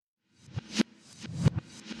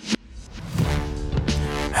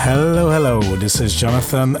Hello. This is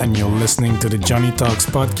Jonathan, and you're listening to the Johnny Talks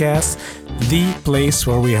podcast, the place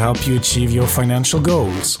where we help you achieve your financial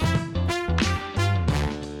goals.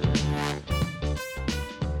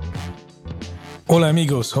 Hola,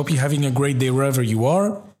 amigos. Hope you're having a great day wherever you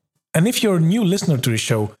are. And if you're a new listener to the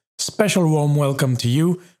show, special warm welcome to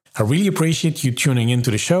you. I really appreciate you tuning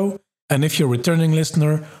into the show. And if you're a returning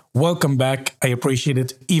listener, welcome back. I appreciate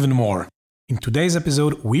it even more. In today's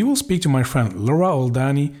episode, we will speak to my friend Laura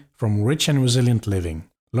Oldani from Rich and Resilient Living.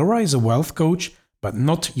 Laura is a wealth coach, but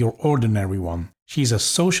not your ordinary one. She's a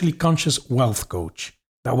socially conscious wealth coach.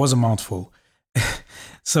 That was a mouthful.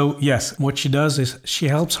 So yes, what she does is she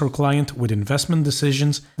helps her client with investment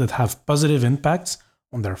decisions that have positive impacts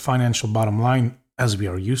on their financial bottom line, as we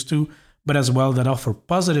are used to, but as well that offer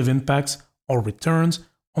positive impacts or returns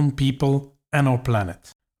on people and our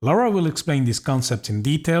planet. Laura will explain this concept in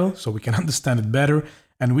detail so we can understand it better,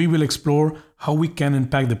 and we will explore how we can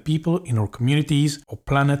impact the people in our communities, our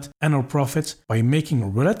planet, and our profits by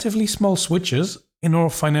making relatively small switches in our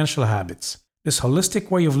financial habits. This holistic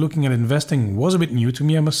way of looking at investing was a bit new to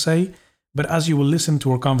me, I must say, but as you will listen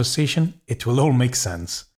to our conversation, it will all make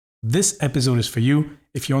sense. This episode is for you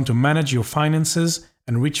if you want to manage your finances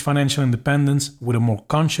and reach financial independence with a more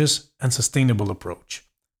conscious and sustainable approach.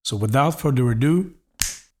 So without further ado,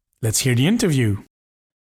 let's hear the interview.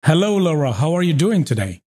 Hello, Laura. How are you doing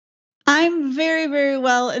today? I'm very, very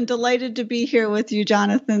well and delighted to be here with you,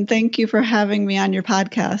 Jonathan. Thank you for having me on your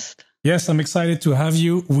podcast. Yes, I'm excited to have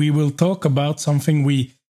you. We will talk about something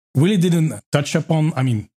we really didn't touch upon,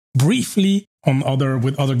 briefly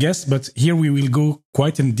with other guests, but here we will go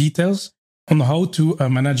quite in details on how to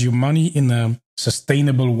manage your money in a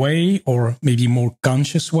sustainable way, or maybe more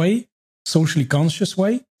conscious way, socially conscious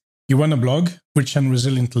way. You run a blog,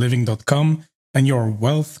 richandresilientliving.com, and you're a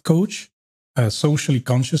wealth coach, a socially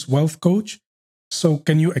conscious wealth coach. So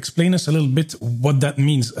can you explain us a little bit what that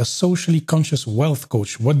means, a socially conscious wealth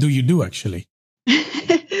coach? What do you do actually?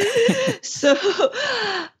 So,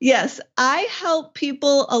 yes, I help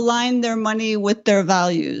people align their money with their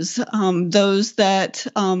values, those that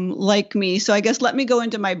like me. So I guess let me go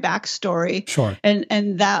into my backstory. Sure.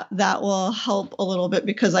 And that will help a little bit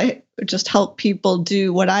because I just help people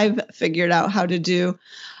do what I've figured out how to do.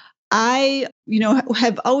 I,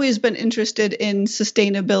 have always been interested in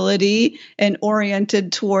sustainability and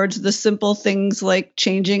oriented towards the simple things like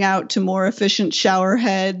changing out to more efficient shower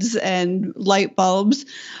heads and light bulbs.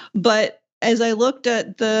 But as I looked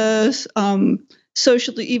at the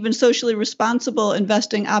socially responsible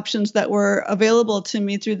investing options that were available to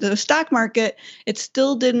me through the stock market, it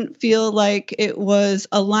still didn't feel like it was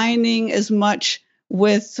aligning as much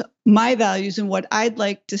with my values and what I'd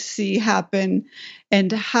like to see happen and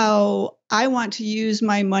how I want to use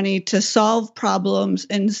my money to solve problems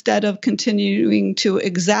instead of continuing to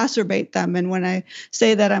exacerbate them. And when I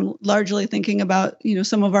say that, I'm largely thinking about,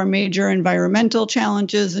 some of our major environmental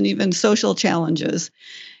challenges and even social challenges.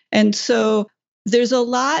 And so there's a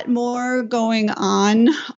lot more going on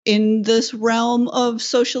in this realm of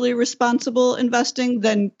socially responsible investing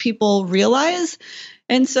than people realize.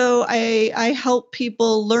 And so I help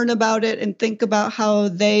people learn about it and think about how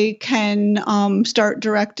they can start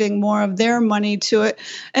directing more of their money to it.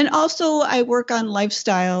 And also I work on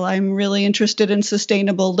lifestyle. I'm really interested in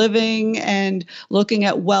sustainable living and looking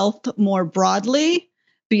at wealth more broadly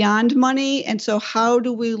beyond money. And so how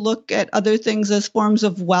do we look at other things as forms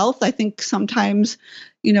of wealth? I think sometimes,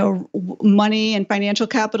 money and financial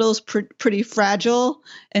capital is pretty fragile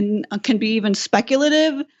and can be even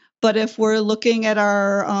speculative. But if we're looking at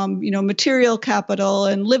our, material capital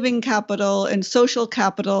and living capital and social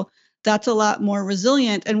capital, that's a lot more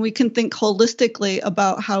resilient. And we can think holistically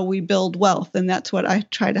about how we build wealth. And that's what I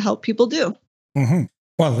try to help people do. Mm-hmm.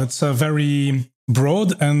 Well, that's very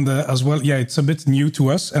broad and as well, it's a bit new to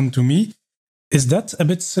us and to me. Is that a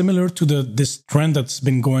bit similar to this trend that's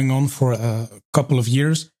been going on for a couple of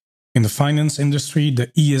years in the finance industry, the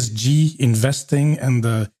ESG investing and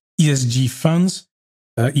the ESG funds?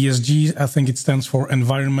 ESG, I think it stands for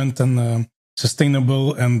environment and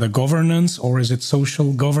sustainable and the governance, or is it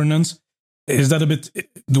social governance? Is that a bit,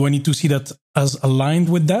 do I need to see that as aligned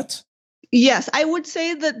with that? Yes, I would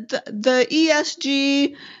say that the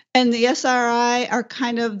ESG and the SRI are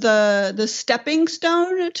kind of the stepping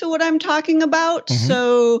stone to what I'm talking about. Mm-hmm.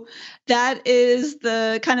 So that is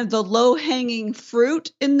the kind of the low-hanging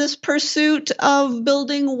fruit in this pursuit of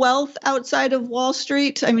building wealth outside of Wall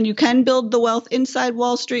Street. I mean, you can build the wealth inside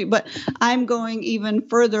Wall Street, but I'm going even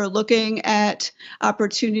further, looking at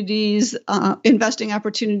opportunities, investing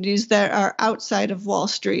opportunities that are outside of Wall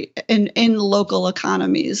Street and in local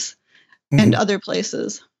economies. Mm-hmm. And other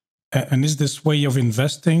places. And is this way of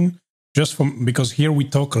investing because here we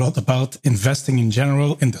talk a lot about investing in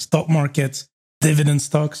general in the stock market, dividend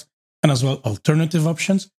stocks, and as well alternative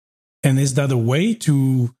options. And is that a way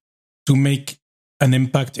to make an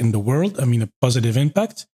impact in the world? I mean, a positive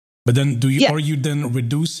impact. But then are you then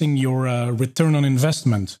reducing your return on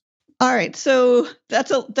investment? All right. So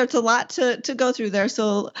that's a lot to go through there.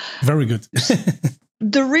 So very good.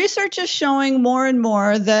 The research is showing more and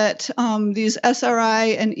more that these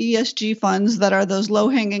SRI and ESG funds that are those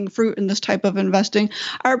low-hanging fruit in this type of investing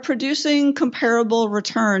are producing comparable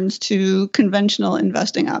returns to conventional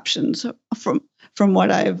investing options from what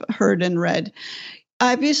I've heard and read.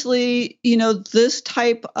 Obviously, this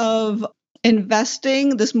type of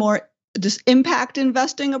investing, this impact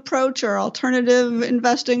investing approach or alternative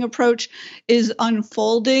investing approach is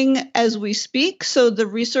unfolding as we speak. So the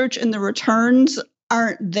research and the returns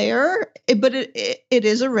aren't there, but it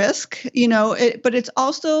is a risk, but it's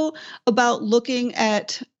also about looking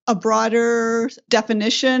at a broader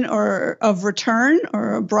definition of return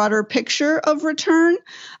or a broader picture of return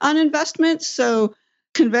on investments. So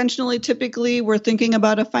conventionally, typically, we're thinking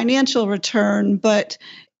about a financial return, but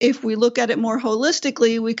if we look at it more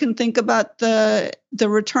holistically, we can think about the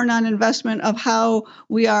return on investment of how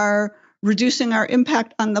we are reducing our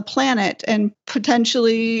impact on the planet and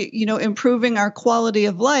potentially, improving our quality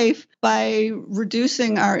of life by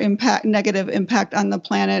reducing our negative impact on the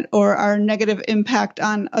planet or our negative impact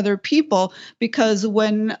on other people. Because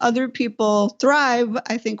when other people thrive,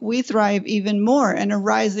 I think we thrive even more, and a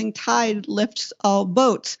rising tide lifts all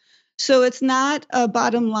boats. So it's not a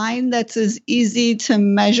bottom line that's as easy to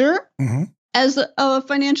measure as a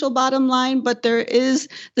financial bottom line, but there is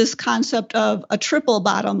this concept of a triple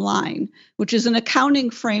bottom line, which is an accounting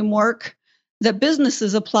framework that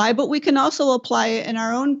businesses apply, but we can also apply it in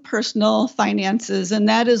our own personal finances, and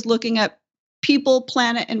that is looking at people,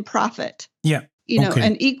 planet, and profit. Yeah.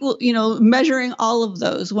 And equal, measuring all of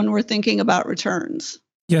those when we're thinking about returns.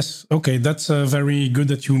 Yes. Okay. That's very good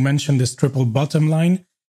that you mentioned this triple bottom line.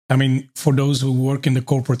 I mean, for those who work in the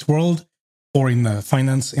corporate world or in the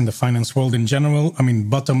finance world in general, I mean,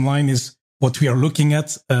 bottom line is what we are looking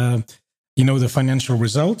at, the financial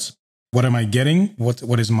results. What am I getting?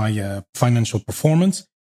 What is my financial performance?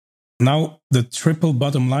 Now, the triple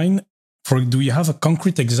bottom line, do you have a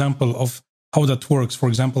concrete example of how that works? For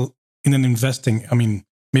example, in an investing, I mean,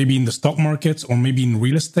 maybe in the stock markets or maybe in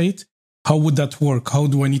real estate, how would that work? How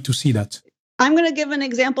do I need to see that? I'm going to give an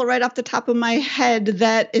example right off the top of my head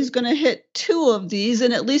that is going to hit two of these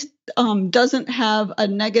and at least doesn't have a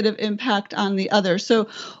negative impact on the other. So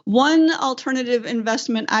one alternative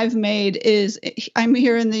investment I've made is, I'm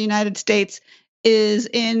here in the United States, is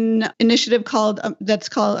in initiative called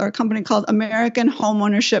a company called American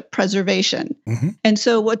Homeownership Preservation. Mm-hmm. And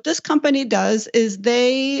so what this company does is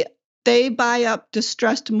they buy up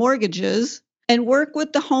distressed mortgages and work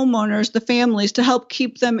with the homeowners, the families, to help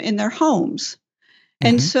keep them in their homes. Mm-hmm.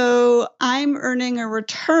 And so I'm earning a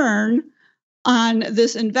return on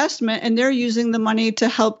this investment, and they're using the money to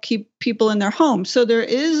help keep people in their homes. So there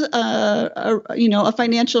is a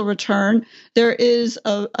financial return. There is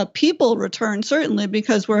a people return, certainly,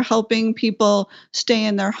 because we're helping people stay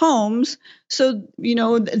in their homes. So,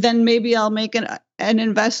 then maybe I'll make an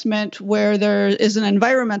investment where there is an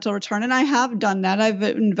environmental return. And I have done that. I've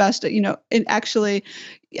invested, in actually,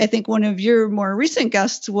 I think one of your more recent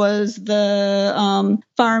guests was the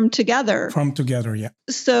Farm Together. Farm Together, yeah.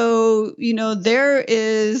 So, there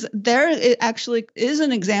actually is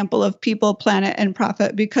an example of people, planet, and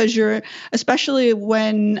profit, because especially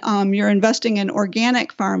when you're investing in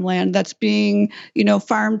organic farmland that's being,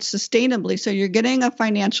 farmed sustainably. So you're getting a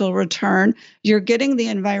financial return, you're getting the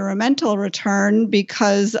environmental return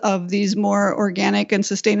because of these more organic and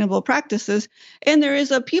sustainable practices. And there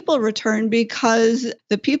is a people return because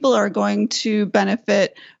the people are going to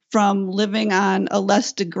benefit from living on a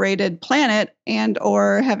less degraded planet and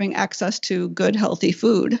or having access to good, healthy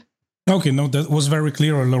food. Okay, no, that was very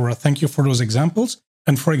clear, Laura. Thank you for those examples.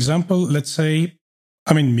 And for example, let's say,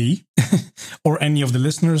 me or any of the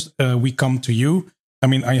listeners, we come to you.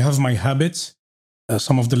 I have my habits.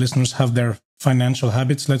 Some of the listeners have their financial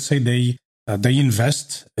habits. Let's say they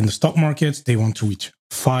invest in the stock market. They want to reach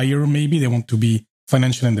FIRE, maybe. They want to be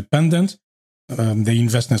financially independent. They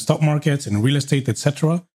invest in the stock market, in real estate,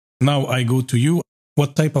 etc. Now I go to you.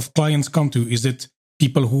 What type of clients come to? Is it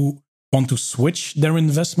people who want to switch their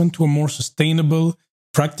investment to a more sustainable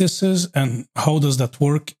practices? And how does that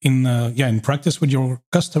work in practice with your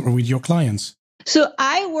customer, with your clients? So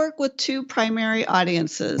I work with two primary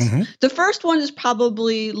audiences. The first one is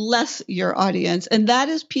probably less your audience, and that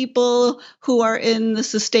is people who are in the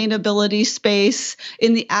sustainability space,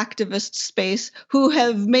 in the activist space, who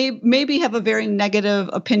have maybe have a very negative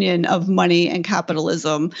opinion of money and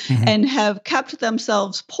capitalism and have kept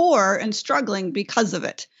themselves poor and struggling because of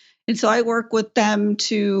it. And so I work with them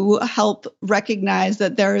to help recognize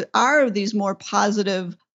that there are these more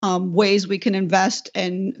positive ways we can invest,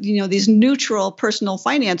 and these neutral personal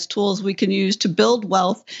finance tools we can use to build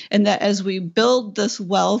wealth, and that as we build this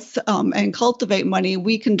wealth and cultivate money,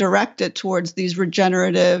 we can direct it towards these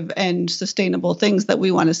regenerative and sustainable things that we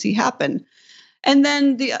want to see happen. And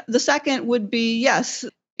then the second would be, yes,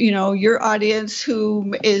 your audience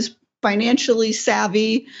who is financially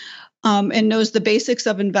savvy and knows the basics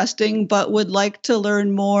of investing, but would like to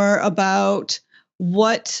learn more about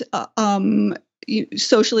what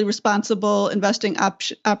socially responsible investing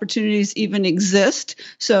opportunities even exist.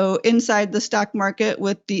 So inside the stock market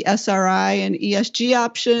with the SRI and ESG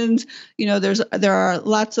options, there are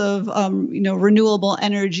lots of renewable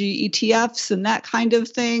energy ETFs and that kind of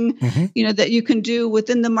thing, that you can do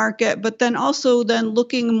within the market. But then also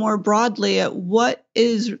looking more broadly at what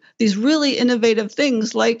is these really innovative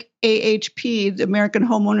things like AHP, the American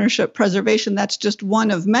Home Ownership Preservation. That's just one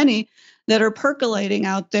of many that are percolating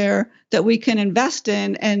out there that we can invest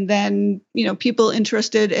in. And then, people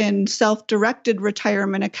interested in self-directed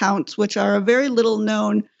retirement accounts, which are a very little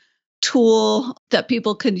known tool that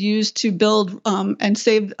people could use to build and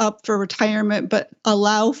save up for retirement, but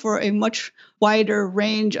allow for a much wider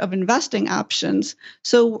range of investing options.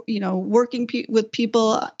 So, working with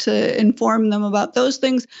people to inform them about those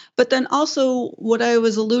things. But then also what I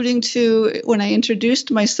was alluding to when I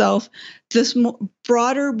introduced myself, this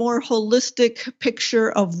broader, more holistic picture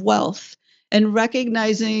of wealth and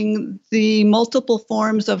recognizing the multiple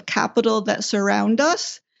forms of capital that surround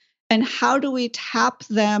us, and how do we tap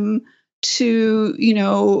them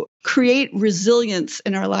to, create resilience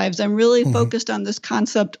in our lives. I'm really focused on this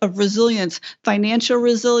concept of resilience, financial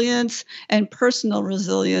resilience and personal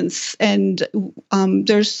resilience. And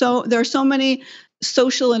there are so many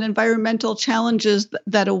social and environmental challenges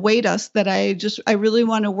that await us that I really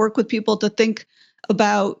want to work with people to think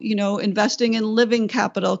about, investing in living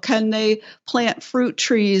capital. Can they plant fruit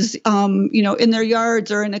trees, in their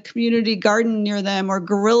yards or in a community garden near them, or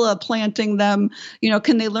guerrilla planting them?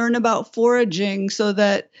 Can they learn about foraging? So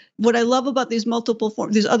that what I love about these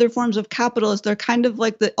these other forms of capital is they're kind of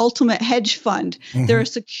like the ultimate hedge fund. They're a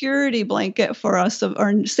security blanket for us,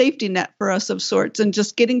 or safety net for us of sorts, and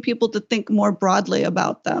just getting people to think more broadly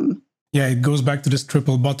about them. Yeah, it goes back to this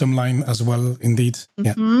triple bottom line as well, indeed.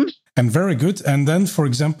 Yeah. And very good. And then, for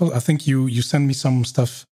example, I think you sent me some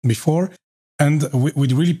stuff before, and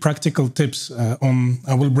with really practical tips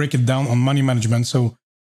I will break it down on money management. So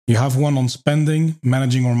you have one on spending,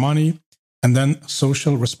 managing our money, and then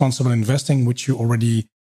social responsible investing, which you already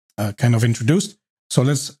kind of introduced. So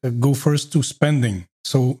let's go first to spending.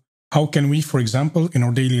 So how can we, for example, in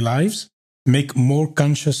our daily lives, make more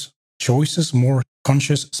conscious choices, more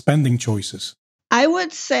conscious spending choices? I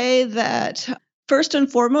would say that first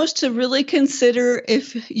and foremost, to really consider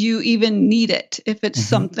if you even need it, if it's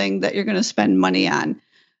something that you're going to spend money on.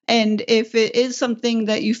 And if it is something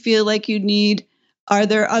that you feel like you need, are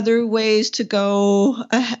there other ways to go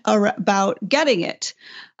about getting it?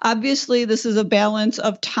 Obviously, this is a balance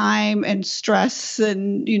of time and stress,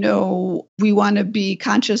 and, we want to be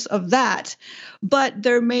conscious of that. But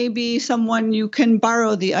there may be someone you can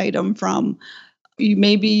borrow the item from.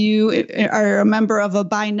 Maybe you are a member of a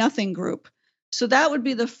buy nothing group. So that would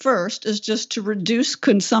be the first, is just to reduce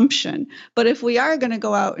consumption. But if we are going to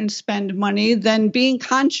go out and spend money, then being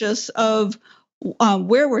conscious of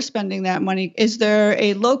where we're spending that money. Is there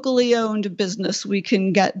a locally owned business we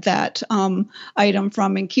can get that item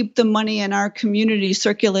from and keep the money in our community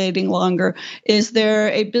circulating longer? Is there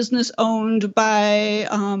a business owned by,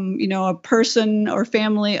 a person or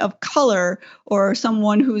family of color, or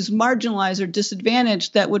someone who's marginalized or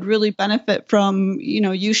disadvantaged that would really benefit from,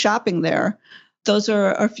 you shopping there? Those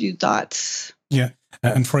are a few thoughts. Yeah.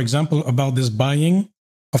 And for example, about this buying,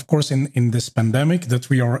 of course, in this pandemic that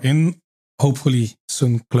we are in, hopefully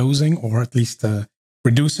soon closing, or at least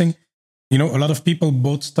reducing, a lot of people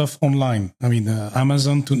bought stuff online. I mean,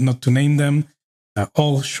 Amazon, not to name them,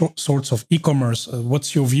 all sorts of e-commerce.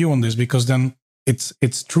 What's your view on this? Because then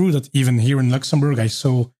it's true that even here in Luxembourg, I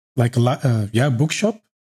saw like a bookshop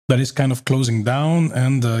that is kind of closing down.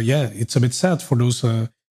 And it's a bit sad for those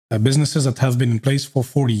businesses that have been in place for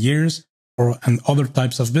 40 years and other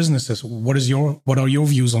types of businesses. What are your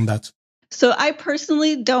views on that? So I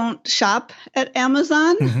personally don't shop at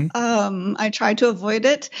Amazon. I try to avoid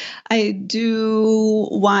it. I do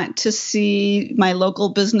want to see my local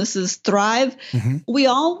businesses thrive. We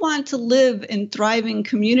all want to live in thriving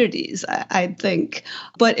communities, I think.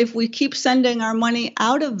 But if we keep sending our money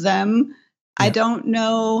out of them, I don't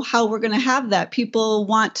know how we're going to have that. People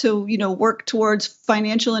want to, work towards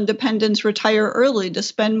financial independence, retire early, to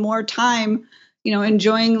spend more time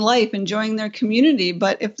enjoying life, enjoying their community.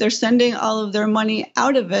 But if they're sending all of their money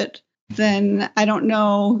out of it, then I don't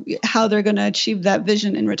know how they're going to achieve that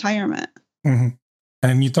vision in retirement. And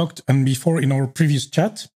you talked, and before in our previous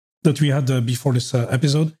chat that we had before this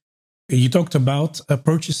episode, you talked about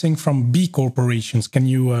purchasing from B corporations. Can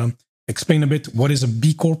you explain a bit what is a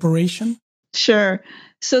B corporation? Sure.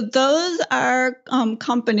 So those are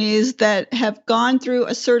companies that have gone through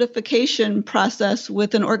a certification process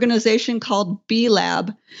with an organization called B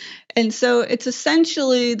Lab. And so it's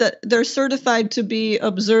essentially that they're certified to be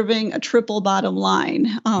observing a triple bottom line.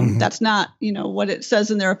 That's not, what it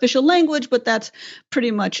says in their official language, but that's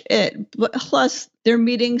pretty much it. But plus, they're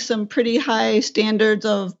meeting some pretty high standards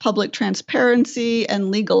of public transparency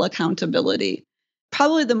and legal accountability.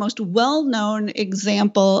 Probably the most well-known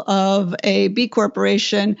example of a B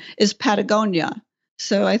corporation is Patagonia.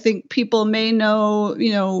 So I think people may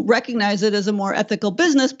recognize it as a more ethical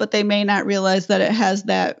business, but they may not realize that it has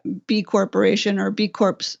that B corporation or B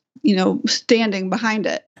Corp's, standing behind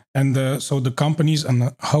it. And so the companies,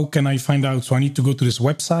 and how can I find out? So I need to go to this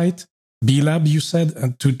website, B Lab, you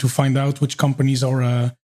said, to find out which companies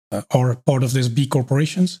are part of this B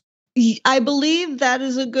corporations? I believe that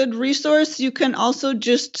is a good resource. You can also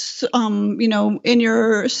just, in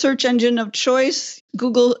your search engine of choice,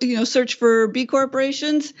 Google, search for B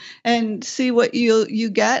corporations and see what you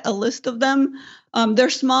get, a list of them. They're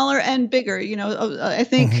smaller and bigger. I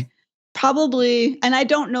think probably, and I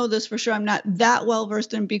don't know this for sure, I'm not that well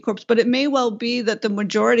versed in B Corps, but it may well be that the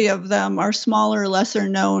majority of them are smaller, lesser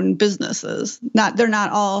known businesses. They're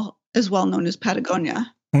not all as well known as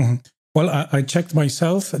Patagonia. Well, I checked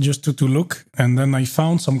myself just to look, and then I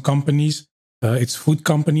found some companies. It's food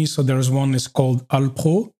companies. So there's one is called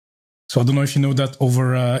Alpro. So I don't know if you know that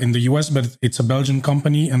over in the US, but it's a Belgian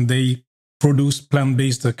company, and they produce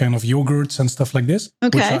plant-based kind of yogurts and stuff like this,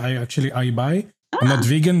 which I buy. I'm not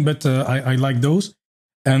vegan, but I like those.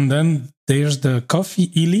 And then there's the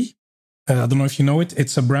Coffee Illy. I don't know if you know it.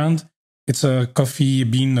 It's a brand. It's a coffee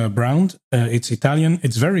bean brand. It's Italian.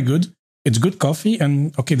 It's very good. It's good coffee,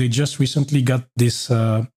 and they just recently got this,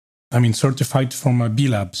 certified from a B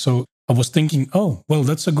Lab. So I was thinking, well,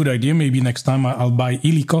 that's a good idea. Maybe next time I'll buy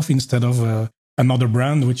Illy coffee instead of another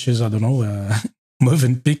brand, which is, I don't know,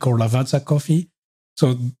 Mövenpick or Lavazza coffee.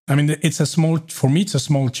 So, it's a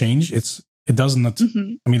small change. It doesn't,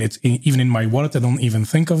 it's even in my wallet, I don't even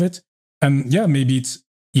think of it. And yeah, maybe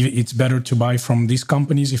it's better to buy from these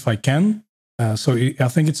companies if I can. So I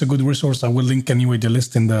think it's a good resource. I will link anyway the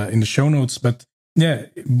list in the show notes. But yeah,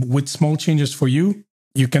 with small changes for you,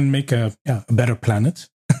 you can make a better planet.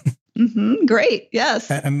 Great,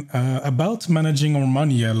 yes. And about managing our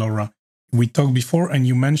money, Laura, we talked before, and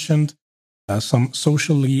you mentioned some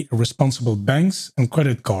socially responsible banks and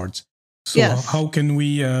credit cards. So yes. How can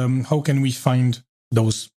we find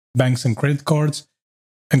those banks and credit cards?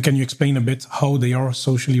 And can you explain a bit how they are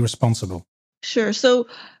socially responsible? Sure. So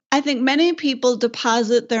I think many people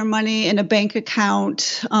deposit their money in a bank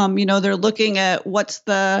account. They're looking at what's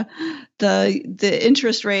the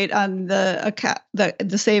interest rate on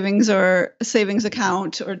the savings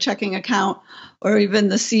account or checking account, or even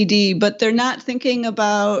the CD. But they're not thinking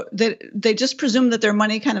about that. They just presume that their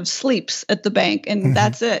money kind of sleeps at the bank, and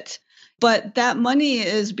that's it. But that money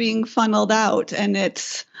is being funneled out, and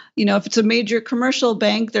it's, if it's a major commercial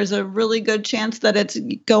bank, there's a really good chance that it's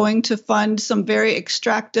going to fund some very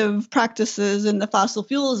extractive practices in the fossil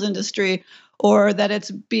fuels industry, or that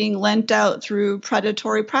it's being lent out through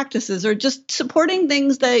predatory practices, or just supporting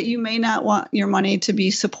things that you may not want your money to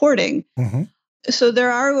be supporting. So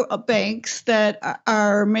there are banks that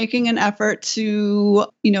are making an effort to,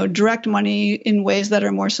 direct money in ways that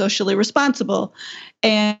are more socially responsible.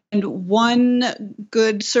 And one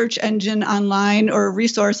good search engine online or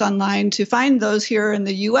resource online to find those here in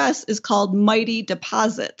the U.S. is called Mighty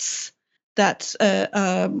Deposits. That's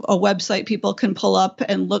a website people can pull up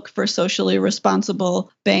and look for socially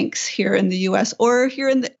responsible banks here in the U.S. Or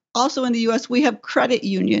also in the U.S., we have credit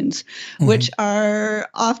unions, which are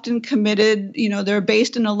often committed, they're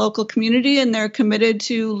based in a local community, and they're committed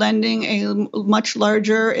to lending a much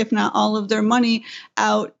larger, if not all of their money,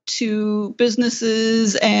 out to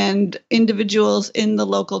businesses and individuals in the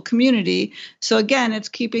local community. So again, it's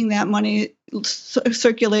keeping that money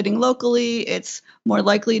circulating locally. It's more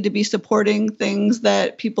likely to be supporting things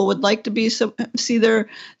that people would like to see their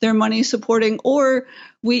money supporting. Or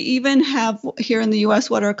we even have here in the U.S.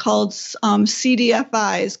 what are called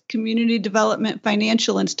CDFIs, Community Development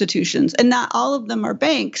Financial Institutions, and not all of them are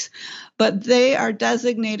banks, but they are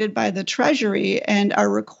designated by the Treasury and are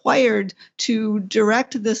required to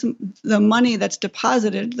direct the money that's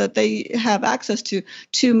deposited that they have access to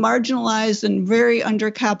marginalized and very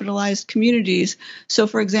undercapitalized communities. So,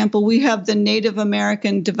 for example, we have the Native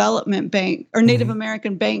American Development Bank or Native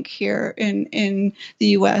American Bank here in the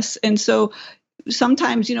U.S. And so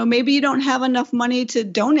sometimes, maybe you don't have enough money to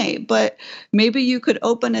donate, but maybe you could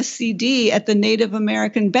open a CD at the Native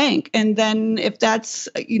American Bank. And then if that's,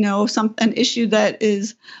 an issue that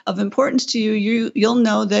is of importance to you, you'll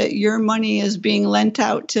know that your money is being lent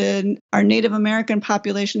out to our Native American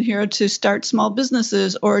population here to start small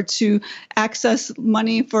businesses or to access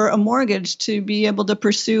money for a mortgage to be able to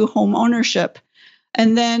pursue home ownership.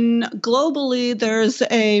 And then globally, there's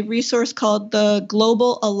a resource called the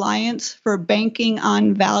Global Alliance for Banking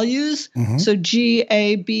on Values, so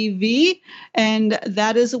GABV, and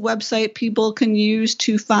that is a website people can use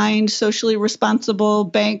to find socially responsible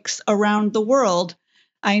banks around the world.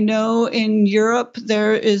 I know in Europe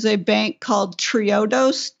there is a bank called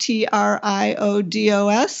Triodos, TRIODOS.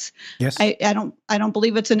 Yes. I don't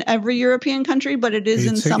believe it's in every European country, but it is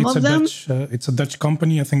in some of them. It's a Dutch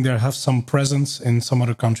company. I think they have some presence in some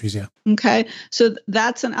other countries. Yeah. Okay, so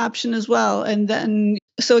that's an option as well. And then,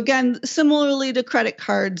 so again, similarly to credit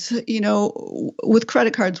cards, with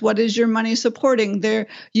credit cards, what is your money supporting? There,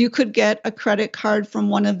 you could get a credit card from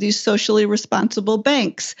one of these socially responsible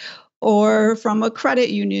banks, or from a credit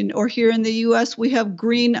union, or here in the U.S. we have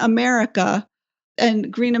Green America,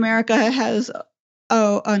 and Green America has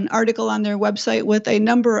an article on their website with a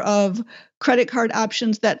number of credit card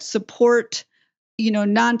options that support,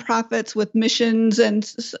 nonprofits with missions, and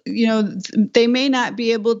they may not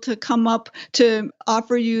be able to come up to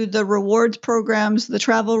offer you the rewards programs, the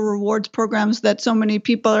travel rewards programs that so many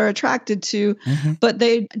people are attracted to, but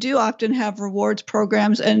they do often have rewards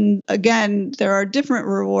programs. And again, there are different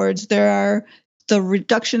rewards. There are the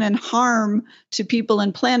reduction in harm to people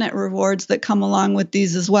and planet rewards that come along with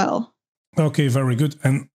these as well. Okay, very good.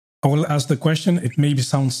 And I will ask the question, it maybe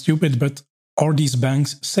sounds stupid, but are these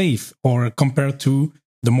banks safe or compared to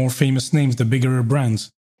the more famous names, the bigger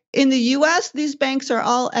brands? In the U.S., these banks are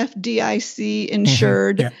all FDIC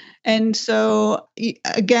insured. Yeah. And so,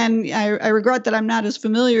 again, I regret that I'm not as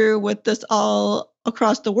familiar with this all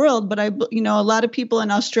across the world, but a lot of people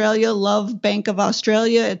in Australia love Bank of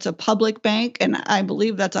Australia. It's a public bank, and I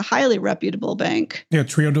believe that's a highly reputable bank. Yeah,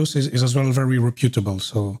 Triodos is as well very reputable.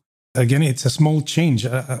 So again, it's a small change,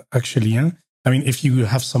 actually. Yeah? I mean, if you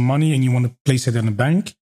have some money and you want to place it in a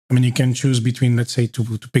bank, I mean, you can choose between, let's say, to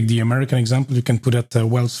pick the American example, you can put at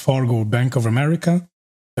Wells Fargo or Bank of America,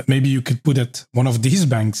 but maybe you could put at one of these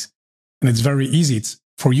banks, and it's very easy. It's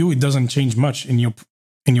for you, it doesn't change much in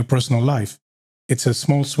your personal life. It's a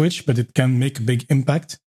small switch, but it can make a big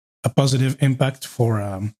impact, a positive impact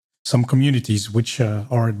for some communities which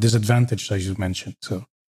are disadvantaged, as you mentioned. So,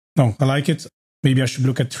 no, I like it. Maybe I should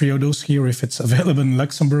look at Triodos here if it's available in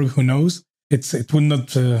Luxembourg. Who knows? It would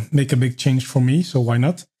not make a big change for me, so why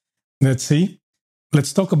not? Let's see.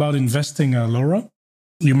 Let's talk about investing, Laura.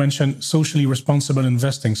 You mentioned socially responsible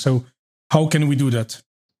investing. So how can we do that?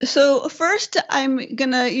 So first, I'm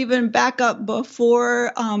going to even back up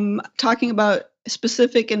before talking about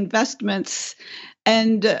specific investments.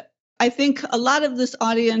 And I think a lot of this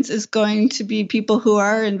audience is going to be people who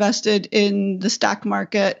are invested in the stock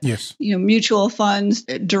market, yes, mutual funds,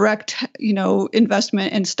 direct,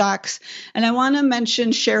 investment in stocks. And I want to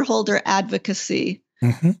mention shareholder advocacy.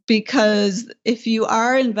 Because if you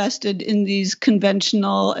are invested in these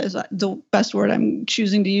conventional, is the best word I'm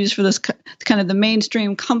choosing to use for this, kind of the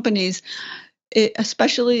mainstream companies,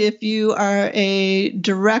 especially if you are a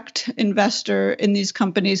direct investor in these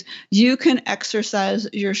companies, you can exercise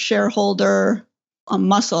your shareholder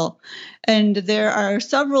muscle. And there are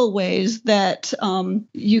several ways that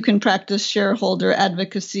you can practice shareholder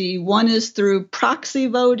advocacy. One is through proxy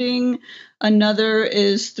voting. Another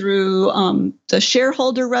is through the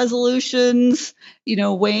shareholder resolutions,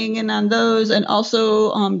 weighing in on those, and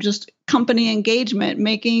also just company engagement,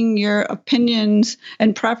 making your opinions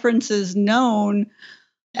and preferences known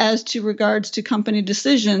as to regards to company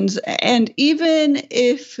decisions. And even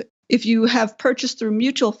if you have purchased through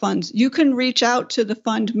mutual funds, you can reach out to the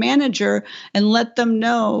fund manager and let them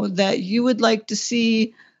know that you would like to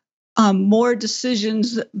see more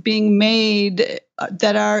decisions being made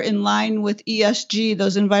that are in line with ESG,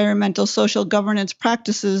 those environmental social governance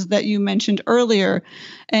practices that you mentioned earlier.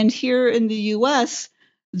 And here in the US,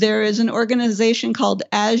 there is an organization called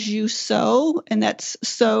As You Sow, and that's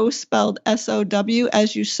sow spelled SOW,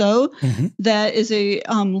 As You Sow, that is a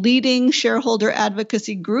leading shareholder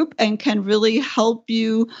advocacy group and can really help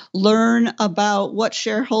you learn about what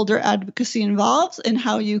shareholder advocacy involves and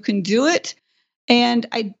how you can do it. And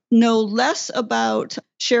I know less about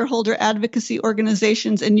shareholder advocacy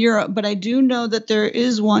organizations in Europe, but I do know that there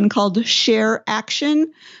is one called Share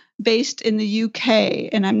Action based in the UK,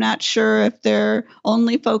 and I'm not sure if they're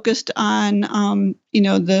only focused on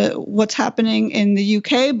what's happening in the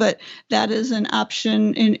UK, but that is an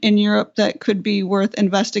option in Europe that could be worth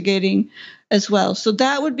investigating as well. So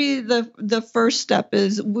that would be the first step.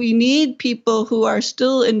 Is we need people who are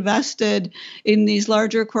still invested in these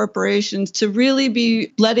larger corporations to really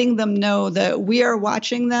be letting them know that we are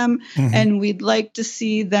watching them, and we'd like to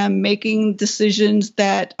see them making decisions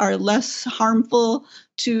that are less harmful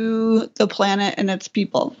to the planet and its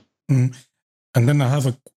people. And then I have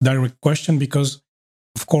a direct question because,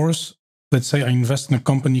 of course, let's say I invest in a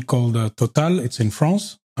company called Total. It's in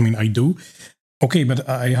France. I mean, I do. Okay, but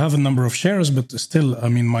I have a number of shares, but still, I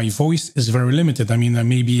mean, my voice is very limited. I mean,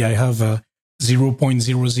 maybe I have a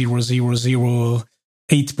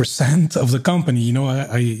 0.00008% of the company. You know,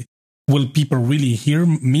 will people really hear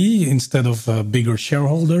me instead of bigger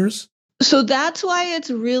shareholders? So that's why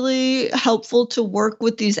it's really helpful to work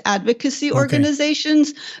with these advocacy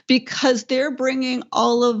organizations, because they're bringing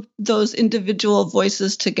all of those individual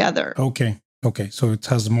voices together. Okay. So it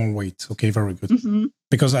has more weight. Okay, very good.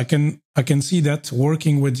 Because I can see that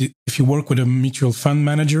if you work with a mutual fund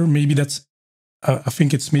manager, maybe that's, I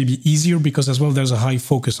think it's maybe easier because as well, there's a high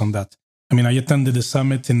focus on that. I mean, I attended a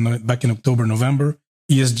summit back in October, November,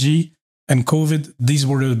 ESG and COVID. These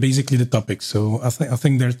were basically the topics. So I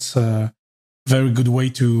think that's a very good way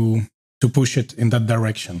to push it in that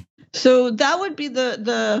direction. So that would be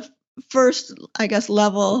the first, I guess,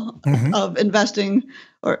 level of investing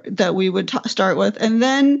or that we would start with. And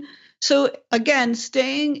then, so again,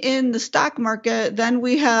 staying in the stock market, then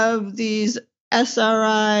we have these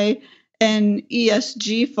SRI and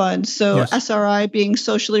ESG funds. So yes. SRI being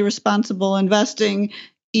socially responsible investing,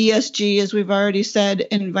 ESG, as we've already said,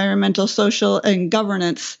 environmental, social, and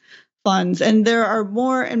governance funds. And there are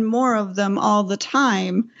more and more of them all the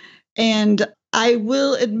time. And I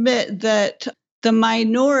will admit that the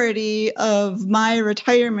minority of my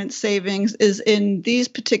retirement savings is in these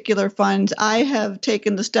particular funds. I have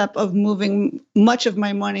taken the step of moving much of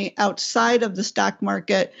my money outside of the stock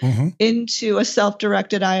market into a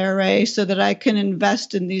self-directed IRA so that I can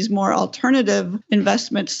invest in these more alternative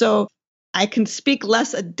investments. So I can speak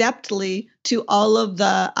less adeptly to all of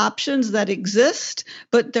the options that exist,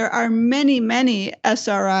 but there are many, many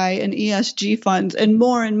SRI and ESG funds and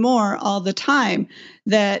more all the time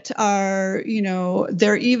that are,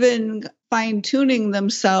 they're even fine-tuning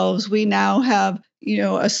themselves. We now have,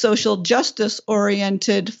 a social justice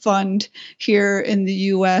oriented fund here in the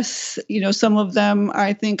US. Some of them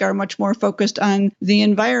I think are much more focused on the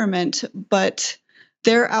environment, but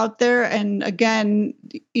they're out there. And again,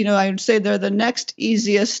 I would say they're the next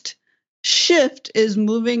easiest shift is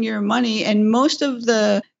moving your money. And most of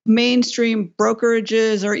the mainstream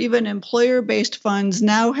brokerages or even employer-based funds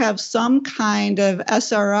now have some kind of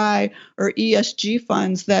SRI or ESG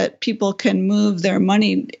funds that people can move their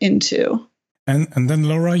money into. And then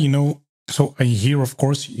Laura, so I hear, of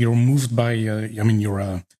course, you're moved by,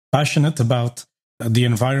 you're passionate about the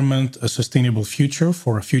environment, a sustainable future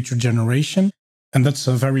for a future generation. And that's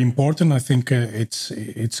very important. I think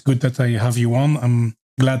it's good that I have you on. I'm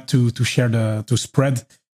glad to spread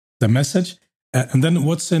the message. And then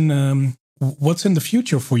what's in the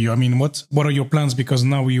future for you? I mean, what are your plans? Because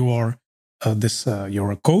now you are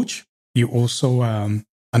you're a coach. You also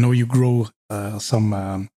I know you grow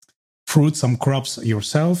some fruits, some crops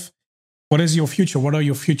yourself. What is your future? What are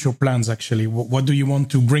your future plans? Actually, what do you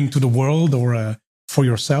want to bring to the world or for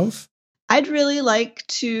yourself? I'd really like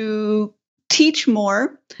to teach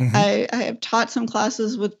more. I have taught some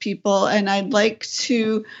classes with people, and I'd like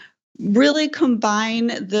to really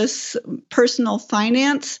combine this personal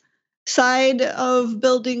finance side of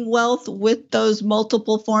building wealth with those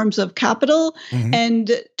multiple forms of capital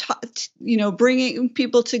and bringing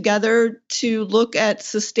people together to look at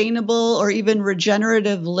sustainable or even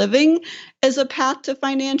regenerative living as a path to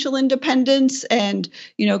financial independence, and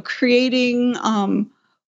creating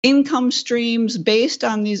income streams based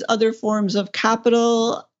on these other forms of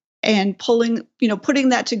capital, and putting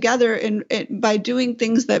that together by doing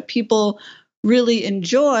things that people really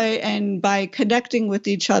enjoy, and by connecting with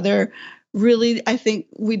each other, really, I think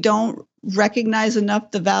we don't recognize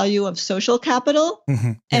enough the value of social capital.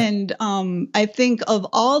 Mm-hmm. Yeah. And I think of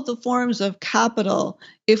all the forms of capital,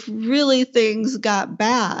 if really things got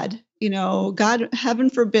bad, God, heaven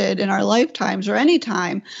forbid, in our lifetimes or any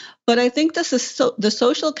time, but I think this is the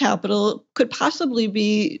social capital could possibly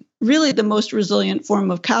be really the most resilient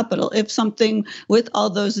form of capital if something with all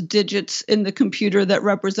those digits in the computer that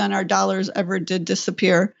represent our dollars ever did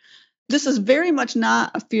disappear. This is very much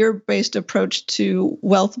not a fear-based approach to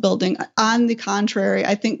wealth building. On the contrary,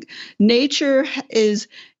 I think nature is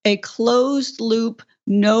a closed loop,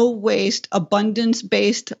 no waste,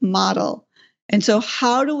 abundance-based model. And so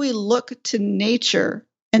how do we look to nature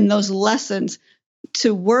and those lessons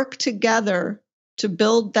to work together to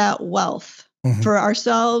build that wealth for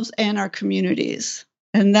ourselves and our communities?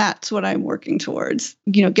 And that's what I'm working towards,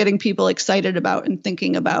 getting people excited about and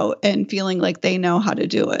thinking about and feeling like they know how to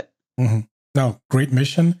do it. Mm-hmm. No, great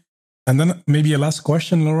mission. And then maybe a last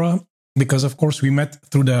question, Laura, because of course we met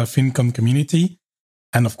through the FinCon community.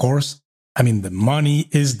 And of course, the money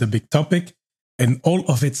is the big topic and all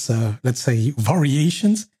of its, let's say,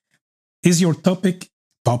 variations. Is your topic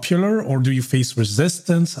popular or do you face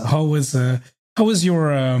resistance? How is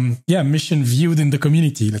your mission viewed in the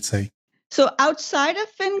community, let's say? So outside of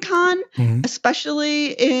FinCon,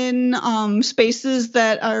 especially in spaces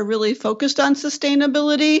that are really focused on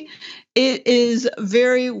sustainability, it is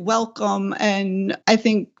very welcome. And I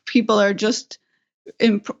think people are just,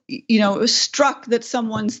 struck that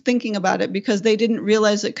someone's thinking about it because they didn't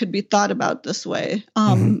realize it could be thought about this way,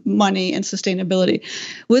 money and sustainability.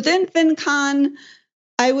 Within FinCon,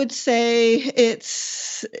 I would say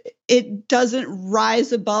it doesn't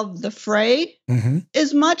rise above the fray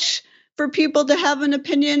as much for people to have an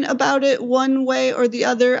opinion about it one way or the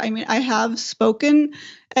other. I have spoken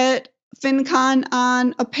at FinCon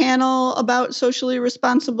on a panel about socially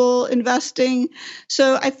responsible investing.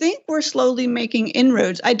 So I think we're slowly making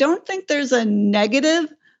inroads. I don't think there's a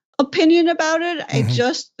negative opinion about it. I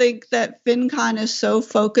just think that FinCon is so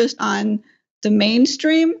focused on the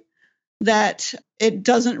mainstream that it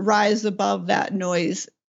doesn't rise above that noise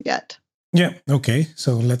yet. Yeah. Okay.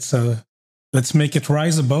 So let's make it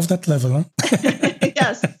rise above that level, huh?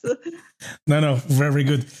 Yes. No, very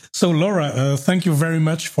good. So, Laura, thank you very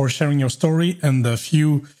much for sharing your story and a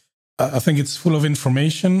few. I think it's full of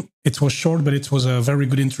information. It was short, but it was a very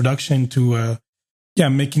good introduction to,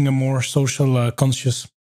 making a more social conscious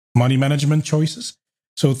money management choices.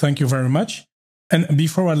 So, thank you very much. And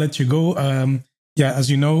before I let you go,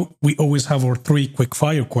 as you know, we always have our 3 quick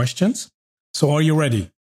fire questions. So, are you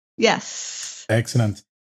ready? Yes. Excellent.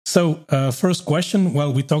 So, first question.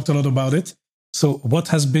 Well, we talked a lot about it. So what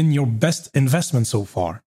has been your best investment so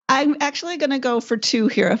far? I'm actually going to go for 2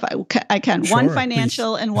 here if I can. Sure, one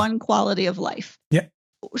financial please. And one quality of life. Yeah.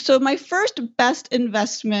 So my first best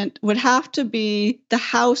investment would have to be the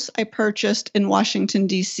house I purchased in Washington,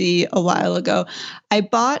 D.C. a while ago. I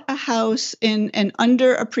bought a house in an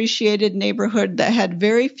underappreciated neighborhood that had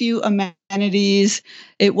very few amenities.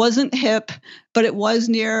 It wasn't hip, but it was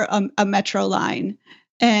near a metro line.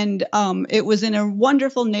 And it was in a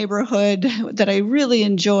wonderful neighborhood that I really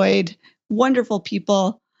enjoyed, wonderful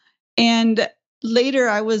people. And later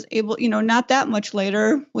I was able, not that much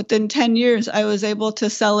later, within 10 years, I was able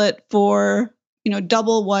to sell it for,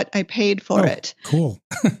 double what I paid for it. Cool.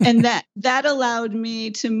 And that allowed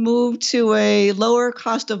me to move to a lower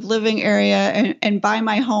cost of living area and buy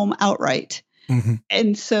my home outright.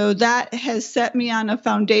 And so that has set me on a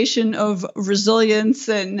foundation of resilience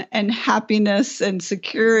and happiness and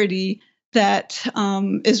security that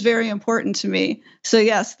is very important to me. So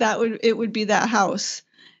yes, it would be that house.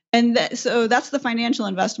 And so that's the financial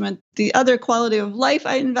investment. The other quality of life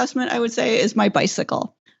investment, I would say, is my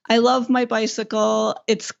bicycle. I love my bicycle.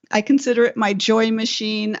 I consider it my joy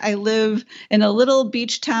machine. I live in a little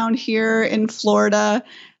beach town here in Florida.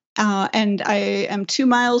 And I am 2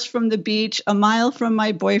 miles from the beach, 1 mile from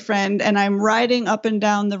my boyfriend, and I'm riding up and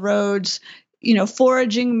down the roads,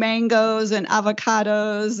 foraging mangoes and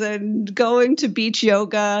avocados and going to beach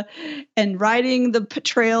yoga and riding the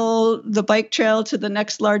bike trail to the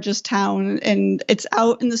next largest town. And it's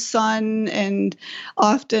out in the sun and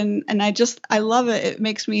often, and I love it. It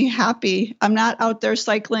makes me happy. I'm not out there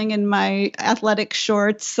cycling in my athletic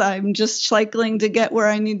shorts. I'm just cycling to get where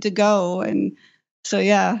I need to go. And so,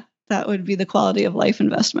 that would be the quality of life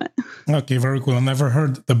investment. Okay, very cool. I never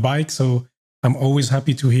heard the bike, so I'm always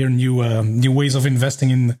happy to hear new ways of investing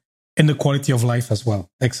in the quality of life as well.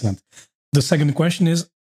 Excellent. The second question is,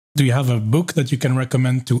 do you have a book that you can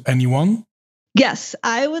recommend to anyone? Yes,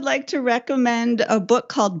 I would like to recommend a book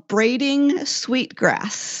called Braiding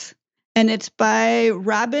Sweetgrass. And it's by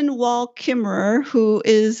Robin Wall Kimmerer, who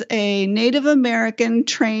is a Native American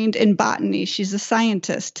trained in botany. She's a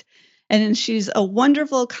scientist. And she's a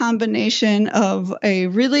wonderful combination of a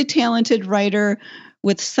really talented writer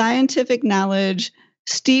with scientific knowledge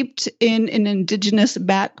steeped in an indigenous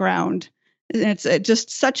background. And it's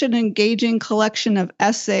just such an engaging collection of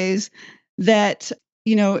essays that,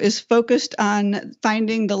 is focused on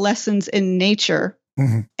finding the lessons in nature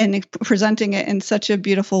and presenting it in such a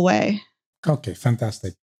beautiful way. Okay,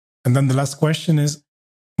 fantastic. And then the last question is,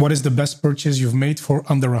 what is the best purchase you've made for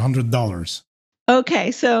under $100?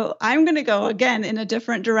 Okay, so I'm going to go again in a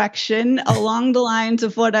different direction along the lines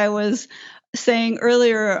of what I was saying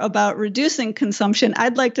earlier about reducing consumption.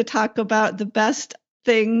 I'd like to talk about the best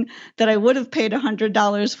thing that I would have paid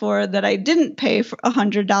 $100 for that I didn't pay for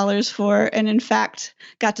 $100 for, and in fact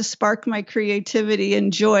got to spark my creativity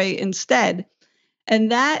and joy instead.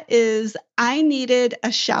 And that is, I needed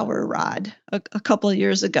a shower rod a couple of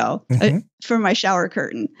years ago for my shower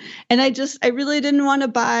curtain. And I really didn't want to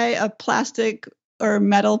buy a plastic or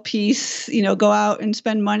metal piece, go out and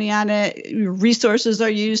spend money on it. Resources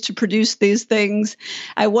are used to produce these things.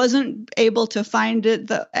 I wasn't able to find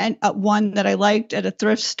one that I liked at a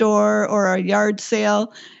thrift store or a yard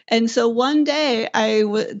sale. And so one day I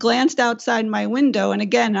glanced outside my window, and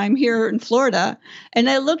again, I'm here in Florida, and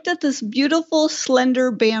I looked at this beautiful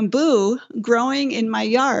slender bamboo growing in my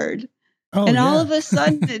yard. All of a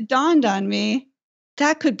sudden it dawned on me,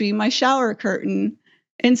 that could be my shower curtain.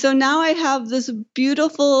 And so now I have this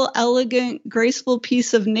beautiful, elegant, graceful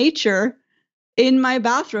piece of nature in my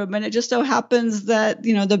bathroom. And it just so happens that,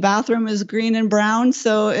 the bathroom is green and brown,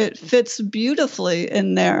 so it fits beautifully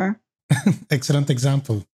in there. Excellent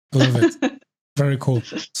example. Love it. Very cool.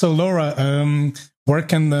 So Laura, where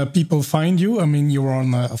can people find you? I mean, you're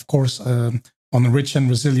on, of course, on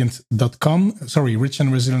richandresilient.com. Sorry,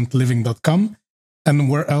 richandresilientliving.com. And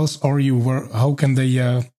where else are you? How can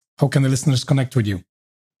the listeners connect with you?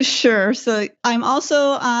 Sure. So I'm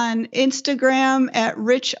also on Instagram at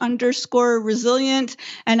rich_resilient,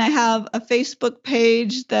 and I have a Facebook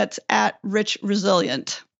page that's at Rich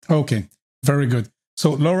Resilient. Okay, very good.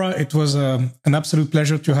 So Laura, it was an absolute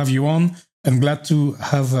pleasure to have you on, and glad to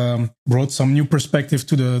have brought some new perspective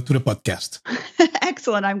to the podcast.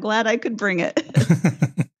 Excellent. I'm glad I could bring it.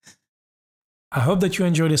 I hope that you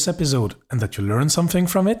enjoyed this episode and that you learned something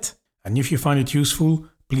from it. And if you find it useful,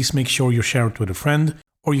 please make sure you share it with a friend,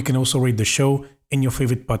 or you can also rate the show in your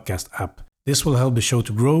favorite podcast app. This will help the show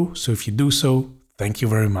to grow, so if you do so, thank you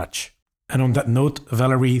very much. And on that note,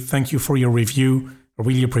 Valerie, thank you for your review. I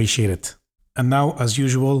really appreciate it. And now, as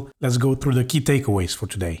usual, let's go through the key takeaways for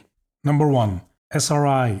today. Number 1,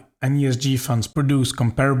 SRI and ESG funds produce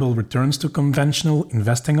comparable returns to conventional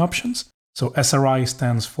investing options. So SRI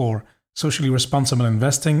stands for Socially Responsible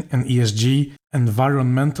Investing, and ESG,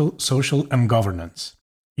 Environmental, Social and Governance.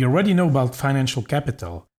 You already know about financial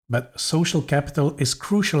capital, but social capital is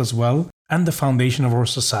crucial as well and the foundation of our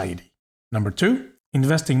society. Number 2,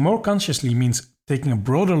 investing more consciously means taking a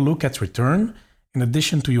broader look at return. In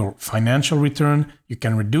addition to your financial return, you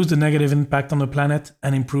can reduce the negative impact on the planet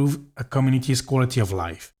and improve a community's quality of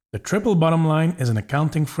life. The triple bottom line is an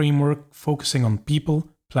accounting framework focusing on people,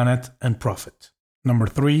 planet, and profit. Number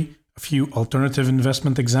 3, a few alternative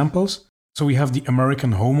investment examples. So we have the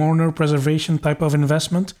American homeowner preservation type of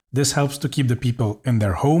investment. This helps to keep the people in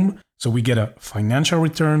their home, so we get a financial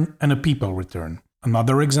return and a people return.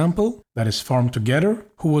 Another example, that is Farm Together,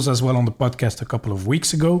 who was as well on the podcast a couple of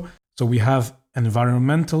weeks ago. So we have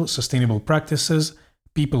environmental sustainable practices,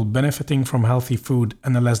 people benefiting from healthy food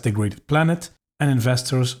and a less degraded planet, and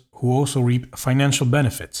investors who also reap financial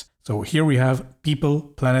benefits. So here we have people,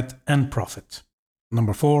 planet, and profit.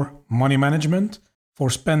 Number 4, money management. For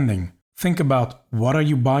spending, think about what are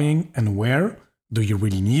you buying and where? Do you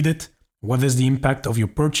really need it? What is the impact of your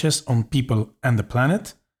purchase on people and the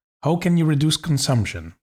planet? How can you reduce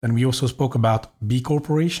consumption? Then we also spoke about B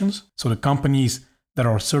corporations, so the companies that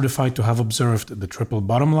are certified to have observed the triple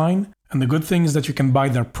bottom line. And the good thing is that you can buy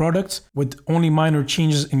their products with only minor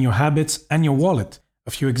changes in your habits and your wallet.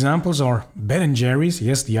 A few examples are Ben & Jerry's,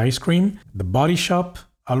 yes, the ice cream, The Body Shop,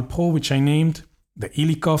 Alpro, which I named, the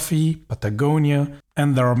Illy Coffee, Patagonia,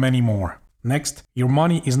 and there are many more. Next, your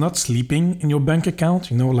money is not sleeping in your bank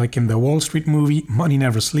account. Like in the Wall Street movie, money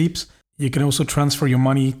never sleeps. You can also transfer your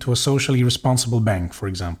money to a socially responsible bank, for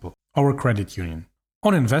example, or a credit union.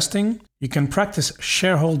 On investing, you can practice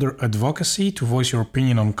shareholder advocacy to voice your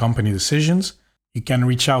opinion on company decisions. You can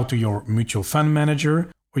reach out to your mutual fund manager,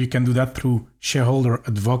 or you can do that through shareholder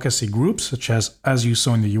advocacy groups, such as you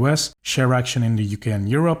saw in the US, ShareAction in the UK and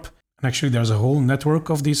Europe. And actually, there's a whole network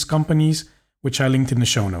of these companies, which I linked in the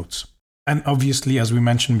show notes. And obviously, as we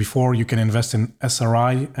mentioned before, you can invest in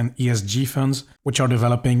SRI and ESG funds, which are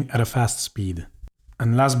developing at a fast speed.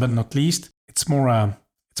 And last but not least, it's more a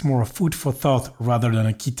food for thought rather than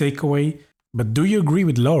a key takeaway. But do you agree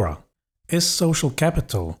with Laura? Is social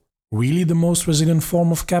capital really the most resilient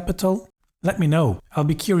form of capital? Let me know. I'll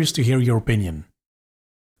be curious to hear your opinion.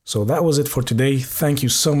 So that was it for today. Thank you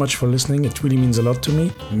so much for listening. It really means a lot to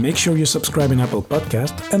me. Make sure you subscribe in Apple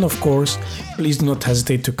Podcast. And of course, please do not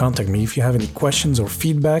hesitate to contact me if you have any questions or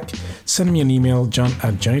feedback. Send me an email,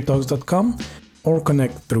 john@johnnytalks.com, or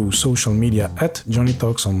connect through social media at Johnny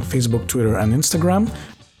Talks on Facebook, Twitter, and Instagram.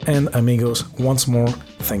 And amigos, once more,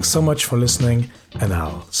 thanks so much for listening, and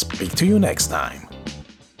I'll speak to you next time.